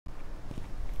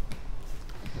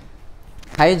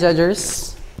Hi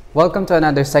Judgers! Welcome to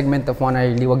another segment of Juan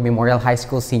Liwag Memorial High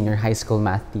School Senior High School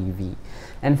Math TV.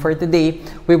 And for today,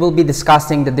 we will be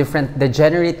discussing the different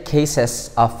degenerate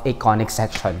cases of a conic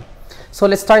section. So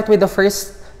let's start with the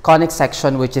first conic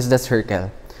section, which is the circle.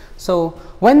 So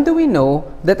when do we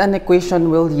know that an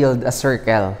equation will yield a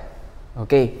circle?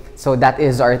 Okay, so that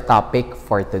is our topic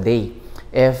for today.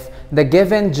 If the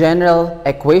given general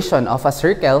equation of a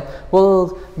circle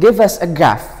will give us a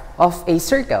graph of a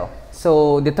circle.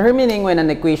 So determining when an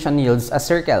equation yields a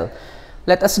circle.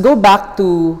 Let us go back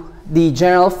to the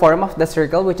general form of the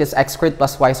circle, which is x squared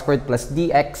plus y squared plus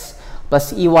dx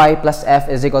plus ey plus f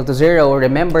is equal to 0.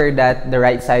 Remember that the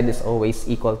right side is always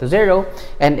equal to 0.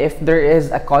 And if there is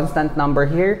a constant number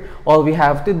here, all we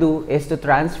have to do is to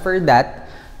transfer that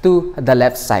to the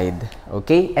left side.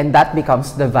 Okay? And that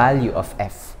becomes the value of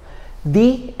f.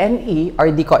 D and E are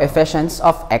the coefficients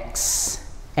of x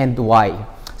and y.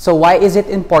 So why is it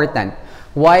important?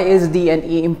 Why is D and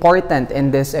E important in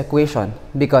this equation?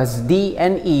 Because D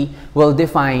and E will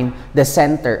define the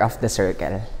center of the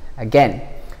circle. Again,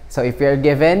 so if we are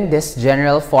given this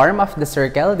general form of the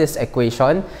circle, this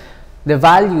equation, the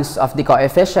values of the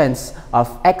coefficients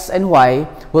of x and y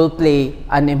will play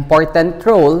an important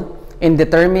role in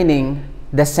determining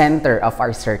the center of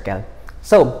our circle.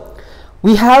 So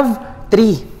we have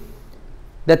three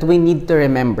that we need to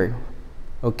remember.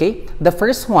 Okay, the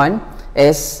first one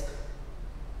is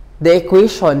the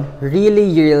equation really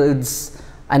yields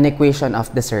an equation of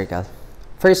the circle.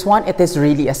 First one, it is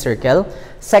really a circle.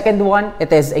 Second one,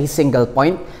 it is a single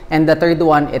point. And the third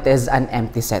one, it is an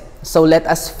empty set. So let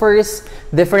us first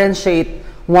differentiate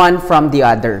one from the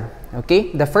other.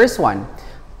 Okay, the first one,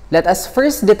 let us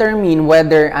first determine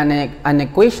whether an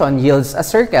equation yields a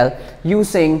circle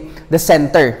using the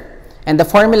center. And the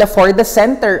formula for the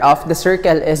center of the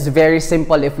circle is very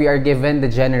simple if we are given the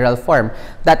general form.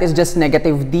 That is just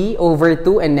negative d over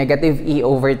 2 and negative e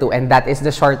over 2. And that is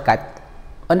the shortcut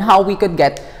on how we could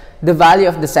get the value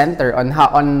of the center,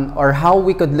 or how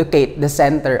we could locate the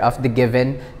center of the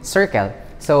given circle.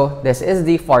 So this is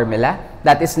the formula.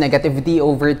 That is negative d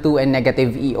over 2 and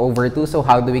negative e over 2. So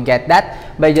how do we get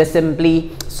that? By just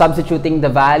simply substituting the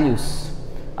values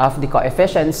of the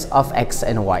coefficients of x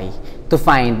and y to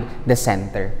find the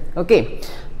center. Okay,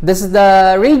 this is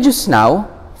the radius now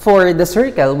for the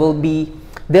circle will be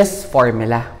this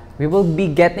formula. We will be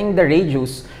getting the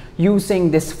radius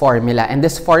using this formula, and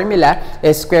this formula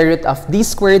is square root of d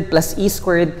squared plus e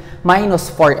squared minus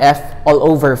 4f all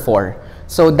over 4.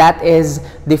 So that is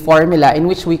the formula in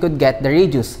which we could get the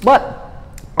radius. But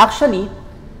actually,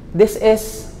 this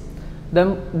is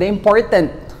the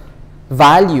important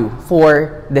value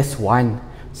for this one.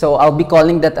 So I'll be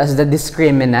calling that as the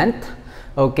discriminant.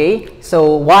 Okay,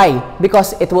 so why?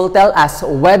 Because it will tell us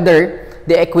whether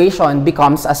the equation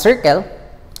becomes a circle,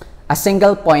 a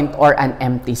single point, or an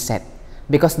empty set,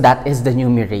 because that is the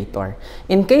numerator.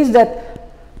 In case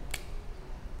that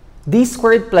d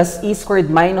squared plus e squared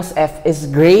minus f is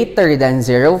greater than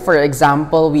 0, for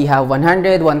example, we have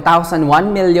 100, 1,000,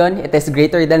 1 million, it is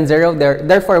greater than 0.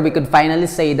 Therefore, we could finally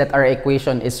say that our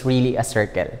equation is really a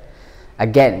circle.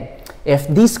 Again, if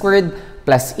d squared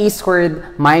plus e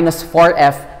squared minus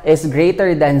 4f is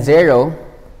greater than 0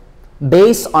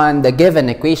 based on the given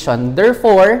equation,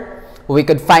 therefore, we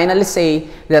could finally say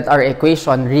that our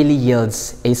equation really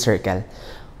yields a circle.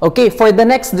 Okay, for the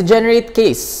next degenerate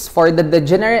case, for the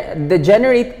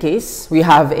degenerate case, we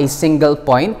have a single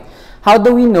point. How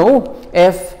do we know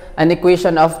if an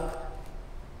equation of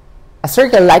a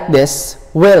circle like this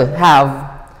will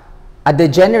have a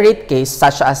degenerate case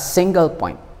such as single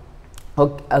point?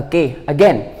 Okay,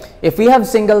 again, if we have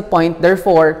single point,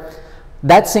 therefore,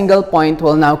 that single point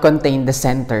will now contain the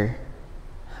center,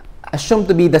 assumed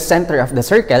to be the center of the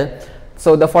circle.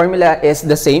 So the formula is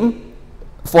the same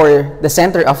for the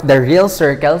center of the real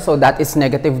circle. So that is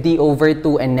negative d over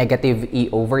 2 and negative e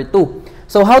over 2.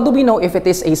 So how do we know if it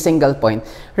is a single point?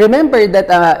 Remember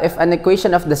that if an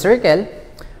equation of the circle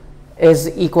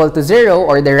is equal to 0,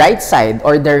 or the right side,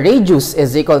 or the radius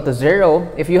is equal to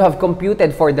 0, if you have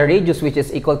computed for the radius which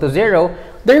is equal to 0,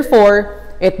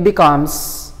 therefore, it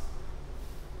becomes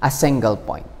a single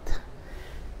point.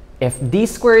 If d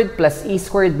squared plus e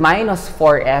squared minus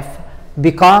 4f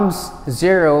becomes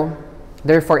 0,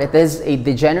 therefore, it is a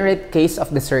degenerate case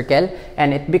of the circle,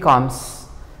 and it becomes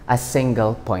a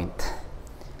single point.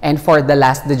 And for the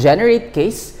last degenerate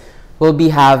case, we'll be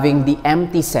having the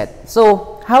empty set. So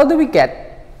how do we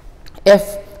get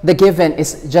if the given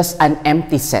is just an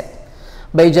empty set?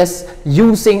 By just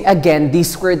using again d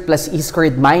squared plus e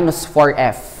squared minus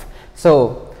 4f.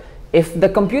 So if the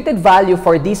computed value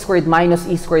for d squared minus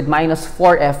e squared minus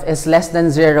 4f is less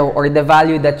than 0, or the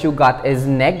value that you got is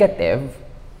negative,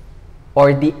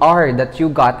 or the r that you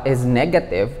got is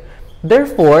negative,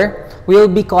 therefore, we'll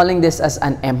be calling this as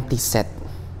an empty set.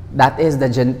 That is the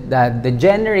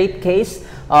degenerate case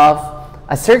of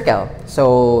a circle.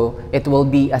 So it will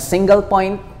be a single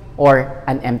point or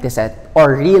an empty set,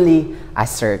 or really a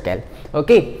circle.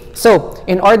 Okay, so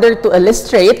in order to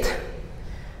illustrate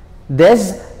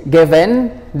this,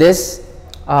 given these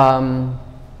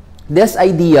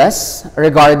ideas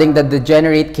regarding the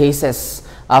degenerate cases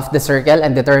of the circle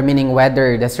and determining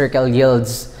whether the circle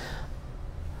yields,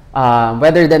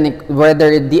 whether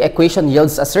the equation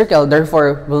yields a circle,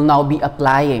 therefore we'll now be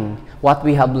applying what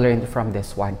we have learned from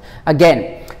this one.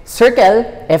 Again, circle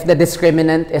if the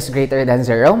discriminant is greater than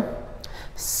 0,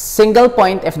 single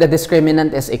point if the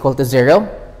discriminant is equal to 0,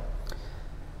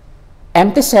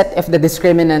 empty set if the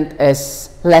discriminant is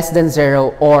less than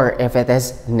 0 or if it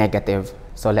is negative.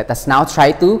 So let us now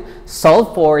try to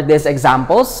solve for these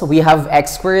examples. We have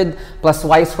x squared plus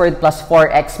y squared plus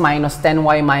 4x minus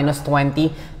 10y minus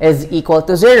 20 is equal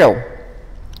to 0.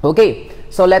 Okay,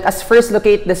 so let us first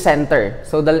locate the center.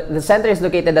 So the center is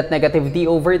located at negative d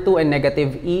over 2 and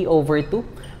negative e over 2.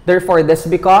 Therefore, this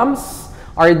becomes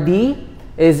our d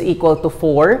is equal to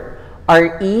 4,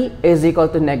 our e is equal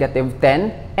to negative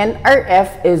 10, and our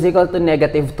f is equal to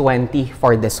negative 20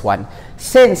 for this one.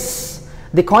 Since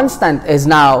the constant is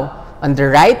now on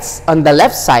the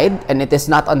left side, and it is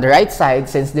not on the right side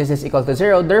since this is equal to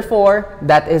 0, therefore,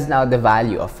 that is now the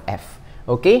value of f.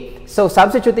 Okay, so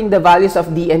substituting the values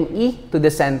of d and e to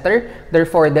the center,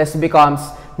 therefore, this becomes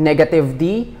negative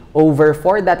d over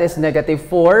 4, that is negative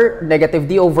 4, negative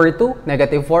d over 2,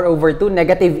 negative 4 over 2,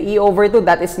 negative e over 2,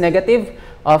 that is negative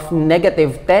of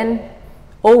negative 10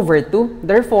 over 2.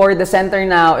 Therefore, the center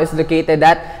now is located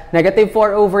at negative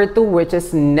 4 over 2, which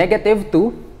is negative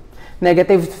 2.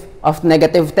 Negative of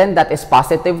negative 10, that is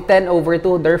positive 10 over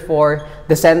 2. Therefore,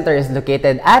 the center is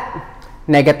located at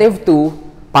negative 2,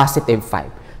 positive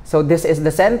 5. So, this is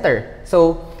the center.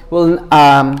 So, we'll,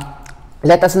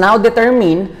 let us now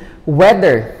determine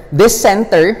whether this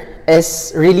center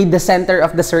is really the center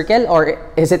of the circle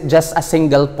or is it just a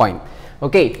single point.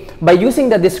 Okay, by using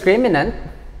the discriminant,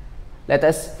 let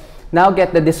us now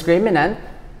get the discriminant.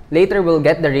 Later, we'll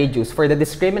get the radius. For the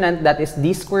discriminant, that is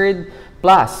d squared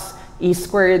plus e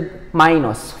squared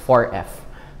minus 4f.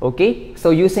 Okay?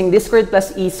 So, using d squared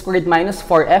plus e squared minus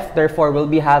 4f, therefore, we'll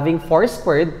be having 4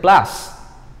 squared plus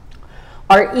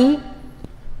our e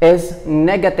is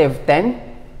negative 10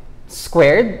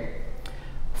 squared.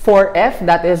 4f,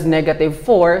 that is negative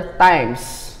 4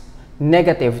 times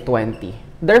negative 20.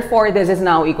 Therefore, this is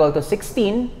now equal to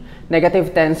 16.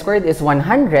 Negative 10 squared is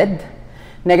 100.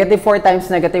 Negative 4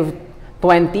 times negative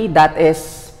 20, that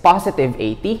is positive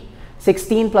 80.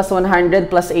 16 plus 100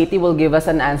 plus 80 will give us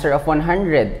an answer of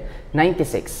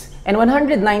 196. And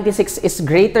 196 is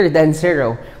greater than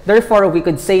 0. Therefore, we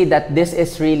could say that this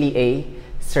is really a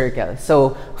circle.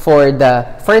 So, for the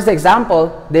first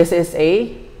example, this is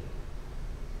a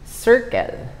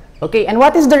circle. Okay, and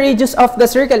what is the radius of the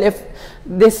circle if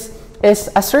this is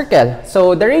a circle?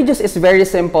 So, the radius is very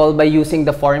simple by using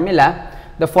the formula.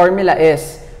 The formula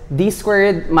is d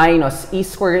squared minus e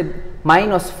squared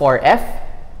minus 4f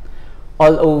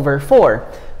all over 4.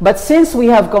 But since we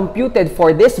have computed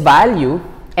for this value,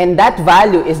 and that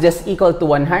value is just equal to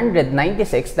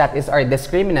 196, that is our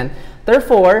discriminant,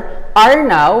 therefore, r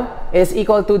now is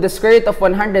equal to the square root of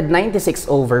 196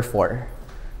 over 4.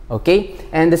 Okay?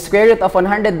 And the square root of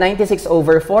 196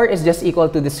 over 4 is just equal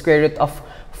to the square root of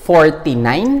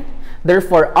 49.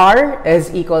 Therefore, r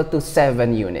is equal to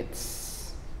 7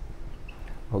 units.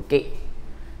 Okay.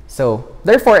 So,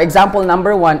 therefore, example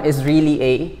number 1 is really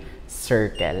a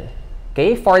circle.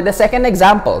 Okay. For the second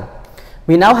example,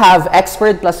 we now have x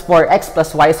squared plus 4x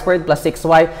plus y squared plus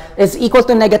 6y is equal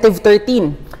to negative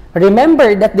 13.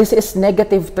 Remember that this is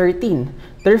negative 13.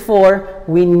 Therefore,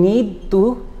 we need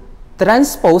to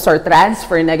transpose or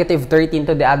transfer negative 13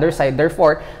 to the other side.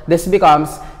 Therefore, this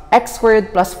becomes x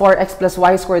squared plus 4x plus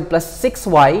y squared plus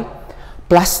 6y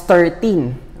plus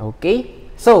 13. Okay?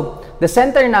 So, the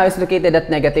center now is located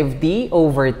at negative d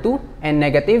over 2 and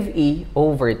negative e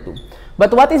over 2.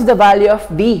 But what is the value of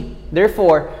d?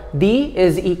 Therefore, d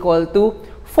is equal to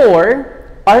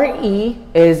 4, re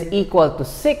is equal to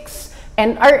 6,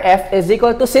 and rf is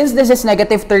equal to, since this is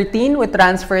negative 13, we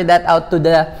transfer that out to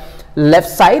the left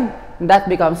side. That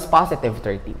becomes positive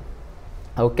 13.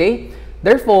 Okay?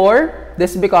 Therefore,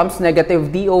 this becomes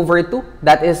negative d over 2.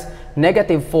 That is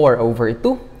negative 4 over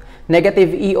 2.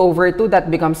 Negative e over 2. That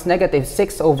becomes negative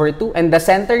 6 over 2. And the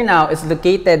center now is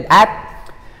located at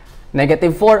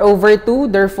Negative 4 over 2,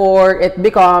 therefore it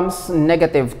becomes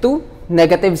negative 2.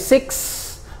 Negative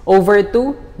 6 over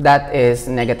 2, that is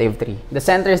negative 3. The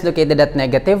center is located at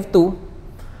negative 2,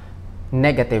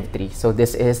 negative 3. So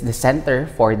this is the center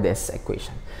for this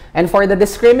equation. And for the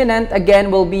discriminant,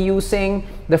 again, we'll be using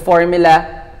the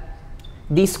formula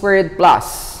d squared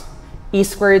plus e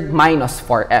squared minus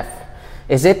 4f.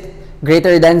 Is it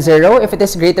greater than 0? If it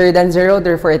is greater than 0,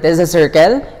 therefore it is a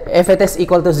circle. If it is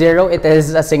equal to 0, it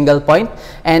is a single point.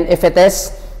 And if it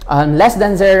is less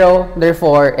than 0,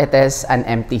 therefore it is an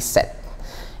empty set.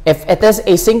 If it is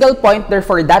a single point,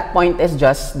 therefore that point is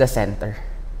just the center.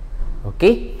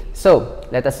 Okay? So,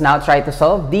 let us now try to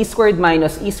solve. D squared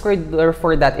minus e squared,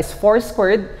 therefore that is 4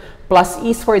 squared plus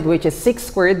e squared, which is 6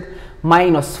 squared,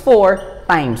 minus 4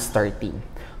 times 13.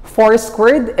 4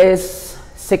 squared is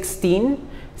 16.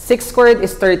 6 squared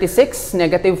is 36.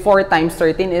 Negative 4 times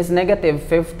 13 is negative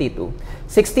 52.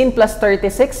 16 plus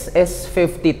 36 is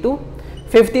 52.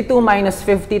 52 minus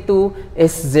 52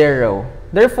 is 0.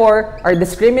 Therefore, our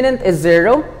discriminant is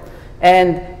 0.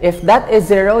 And if that is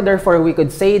 0, therefore we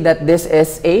could say that this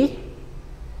is a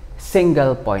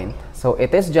single point. So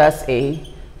it is just a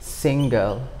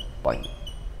single point.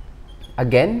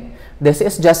 Again, this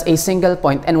is just a single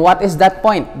point. And what is that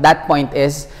point? That point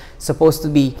is supposed to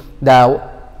be the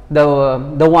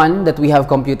one that we have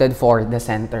computed for the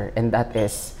center. And that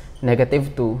is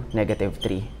negative 2, negative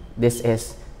 3. This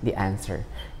is the answer.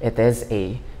 It is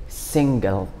a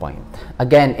single point.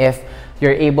 Again, if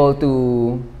you're able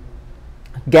to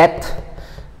get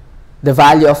the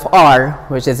value of r,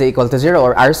 which is equal to 0,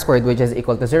 or r squared, which is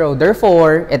equal to 0,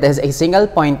 therefore it is a single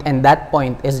point, and that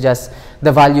point is just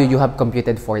the value you have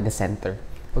computed for the center.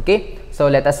 Okay, so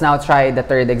let us now try the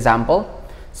third example.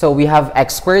 So we have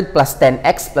x squared plus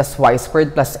 10x plus y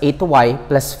squared plus 8y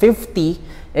plus 50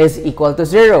 is equal to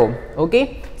 0.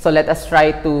 Okay, so let us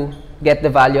try to get the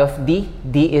value of d.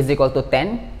 D is equal to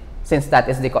 10, since that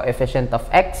is the coefficient of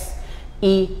x.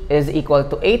 E is equal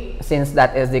to 8, since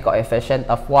that is the coefficient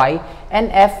of y. And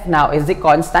f now is the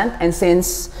constant, and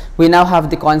since we now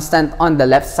have the constant on the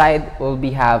left side, we'll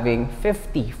be having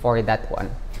 50 for that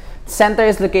one. Center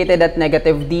is located at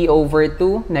negative d over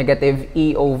 2, negative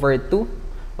e over 2.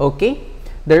 Okay,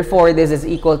 therefore this is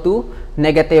equal to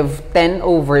negative 10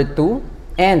 over 2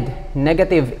 and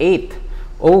negative 8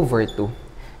 over 2.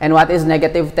 And what is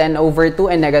negative 10 over 2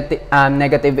 and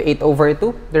negative 8 over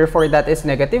 2? Therefore, that is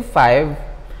negative 5,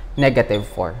 negative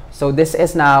 4. So this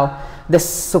is now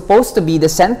supposed to be the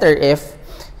center if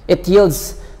it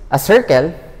yields a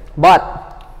circle.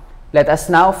 But let us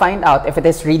now find out if it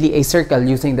is really a circle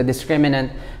using the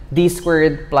discriminant d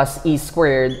squared plus e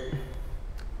squared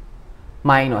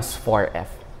minus 4f.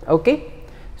 Okay?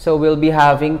 So we'll be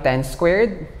having 10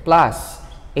 squared plus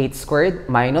 8 squared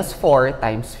minus 4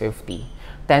 times 50.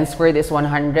 10 squared is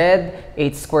 100,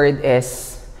 8 squared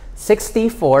is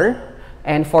 64,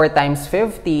 and 4 times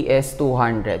 50 is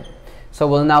 200. So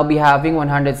we'll now be having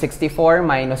 164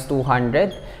 minus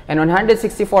 200, and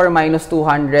 164 minus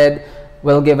 200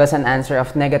 will give us an answer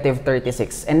of negative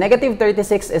 36. And negative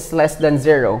 36 is less than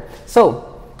 0.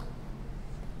 So,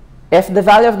 if the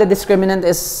value of the discriminant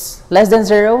is less than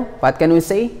 0, what can we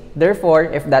say? Therefore,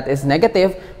 if that is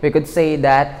negative, we could say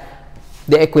that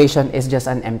the equation is just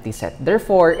an empty set.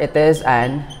 Therefore, it is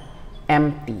an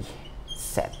empty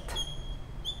set.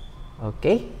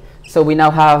 Okay? So we now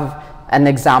have an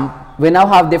example. We now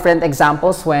have different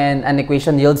examples when an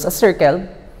equation yields a circle,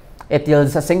 it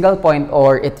yields a single point,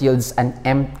 or it yields an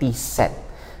empty set.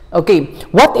 Okay,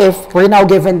 what if we're now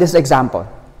given this example?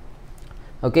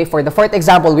 Okay, for the fourth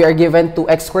example, we are given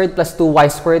 2x squared plus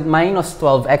 2y squared minus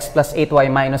 12x plus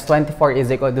 8y minus 24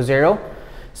 is equal to 0.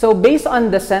 So based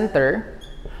on the center,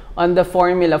 on the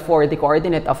formula for the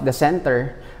coordinate of the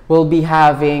center, we'll be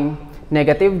having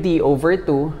negative d over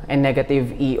 2 and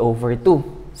negative e over 2.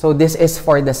 So this is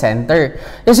for the center.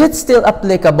 Is it still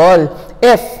applicable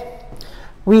if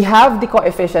we have the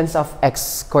coefficients of x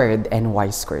squared and y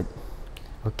squared?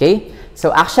 Okay,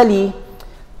 so actually,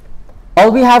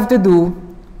 all we have to do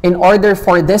in order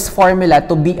for this formula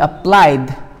to be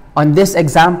applied on this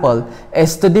example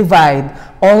is to divide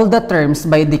all the terms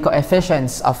by the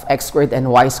coefficients of x squared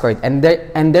and y squared, and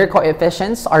their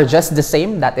coefficients are just the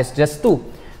same, that is just 2.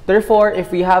 Therefore,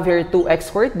 if we have here 2x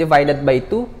squared divided by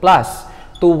 2 plus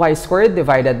 2y squared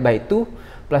divided by 2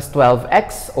 plus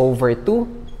 12x over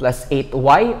 2 plus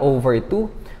 8y over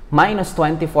 2 minus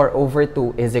 24 over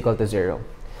 2 is equal to 0.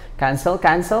 Cancel,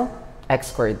 cancel, x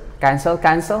squared. Cancel,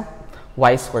 cancel,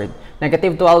 y squared.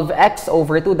 Negative 12x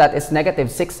over 2, that is negative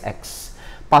 6x.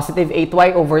 Positive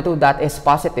 8y over 2, that is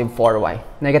positive 4y.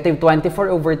 Negative 24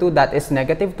 over 2, that is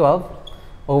negative 12.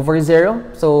 over 0.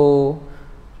 So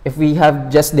if we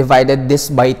have just divided this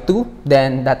by 2,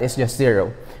 then that is just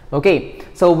 0. Okay,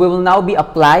 so we will now be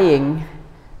applying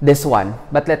this one.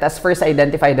 But let us first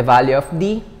identify the value of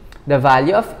D, the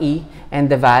value of E, and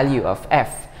the value of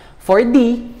F. For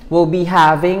D, we'll be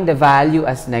having the value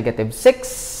as negative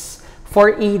 6.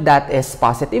 For E, that is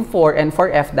positive 4. And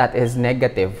for F, that is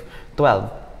negative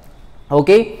 12.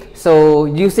 Okay, so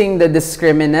using the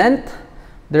discriminant,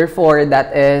 therefore,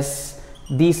 that is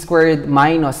D squared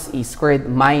minus E squared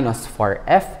minus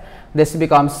 4F. This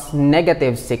becomes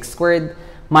negative 6 squared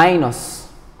minus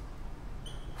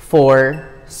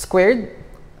 4 squared.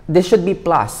 This should be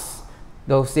plus.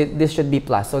 This should be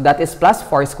plus. So that is plus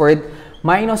 4 squared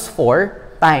minus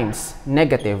 4 times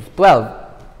negative 12.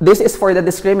 This is for the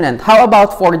discriminant. How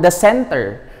about for the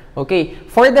center? Okay,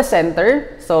 for the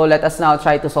center, so let us now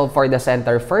try to solve for the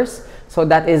center first. So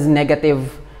that is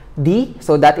negative D.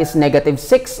 So that is negative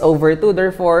 6 over 2.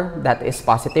 Therefore, that is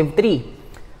positive 3.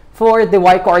 For the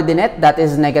y coordinate, that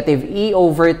is negative E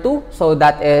over 2. So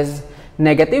that is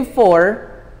negative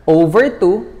 4 over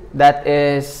 2. That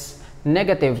is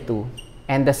negative 2.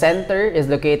 And the center is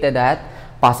located at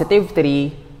positive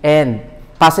 3 and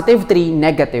positive 3,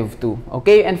 negative 2.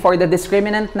 Okay, and for the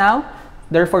discriminant now,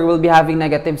 therefore, we'll be having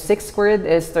negative 6 squared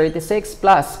is 36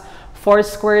 plus 4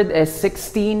 squared is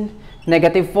 16.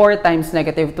 Negative 4 times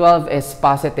negative 12 is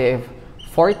positive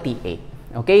 48.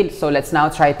 Okay, so let's now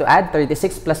try to add.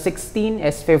 36 plus 16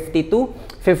 is 52.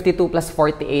 52 plus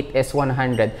 48 is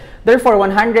 100. Therefore,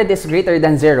 100 is greater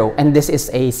than 0, and this is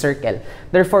a circle.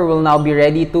 Therefore, we'll now be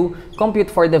ready to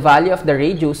compute for the value of the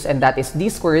radius, and that is D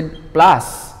squared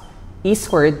plus E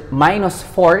squared minus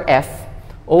 4F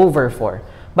over 4.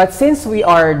 But since we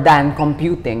are done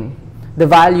computing the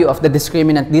value of the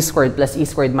discriminant D squared plus E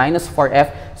squared minus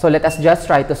 4F, so let us just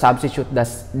try to substitute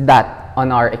that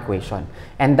on our equation.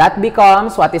 And that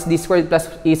becomes, what is D squared plus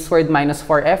E squared minus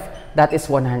 4F? That is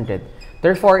 100.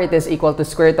 Therefore, it is equal to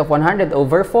square root of 100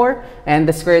 over 4. And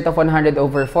the square root of 100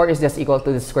 over 4 is just equal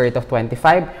to the square root of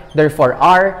 25. Therefore,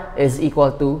 R is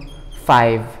equal to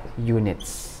 5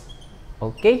 units.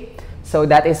 Okay? So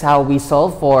that is how we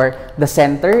solve for the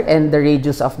center and the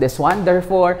radius of this one.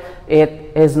 Therefore,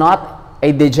 it is not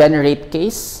a degenerate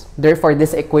case. Therefore,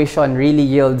 this equation really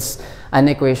yields an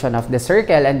equation of the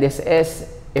circle. And this is,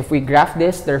 if we graph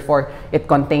this, therefore, it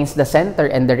contains the center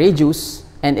and the radius.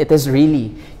 And it is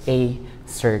really a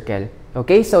circle.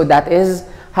 Okay, so that is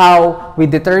how we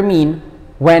determine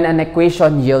when an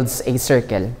equation yields a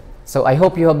circle. So I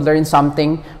hope you have learned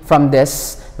something from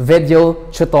this video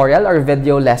tutorial or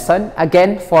video lesson.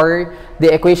 Again, for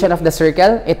the equation of the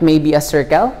circle, it may be a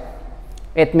circle,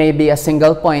 it may be a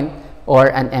single point, or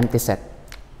an empty set.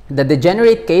 The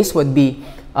degenerate case would be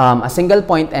a single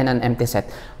point and an empty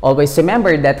set. Always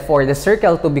remember that for the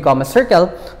circle to become a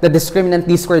circle, the discriminant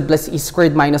D squared plus E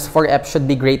squared minus 4F should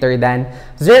be greater than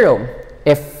 0.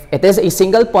 If it is a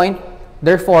single point,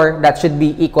 therefore, that should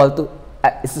be equal to,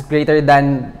 is greater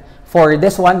than, for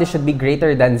this one, this should be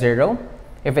greater than 0.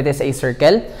 If it is a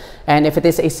circle, and if it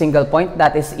is a single point,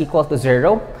 that is equal to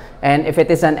 0. And if it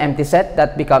is an empty set,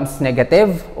 that becomes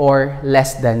negative or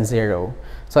less than 0.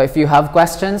 So if you have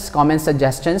questions, comments,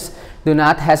 suggestions, do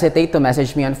not hesitate to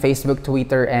message me on Facebook,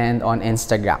 Twitter, and on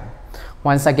Instagram.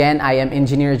 Once again, I am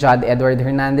Engineer Judd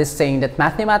Hernandez saying that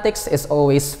mathematics is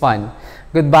always fun.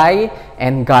 Goodbye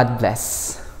and God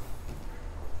bless.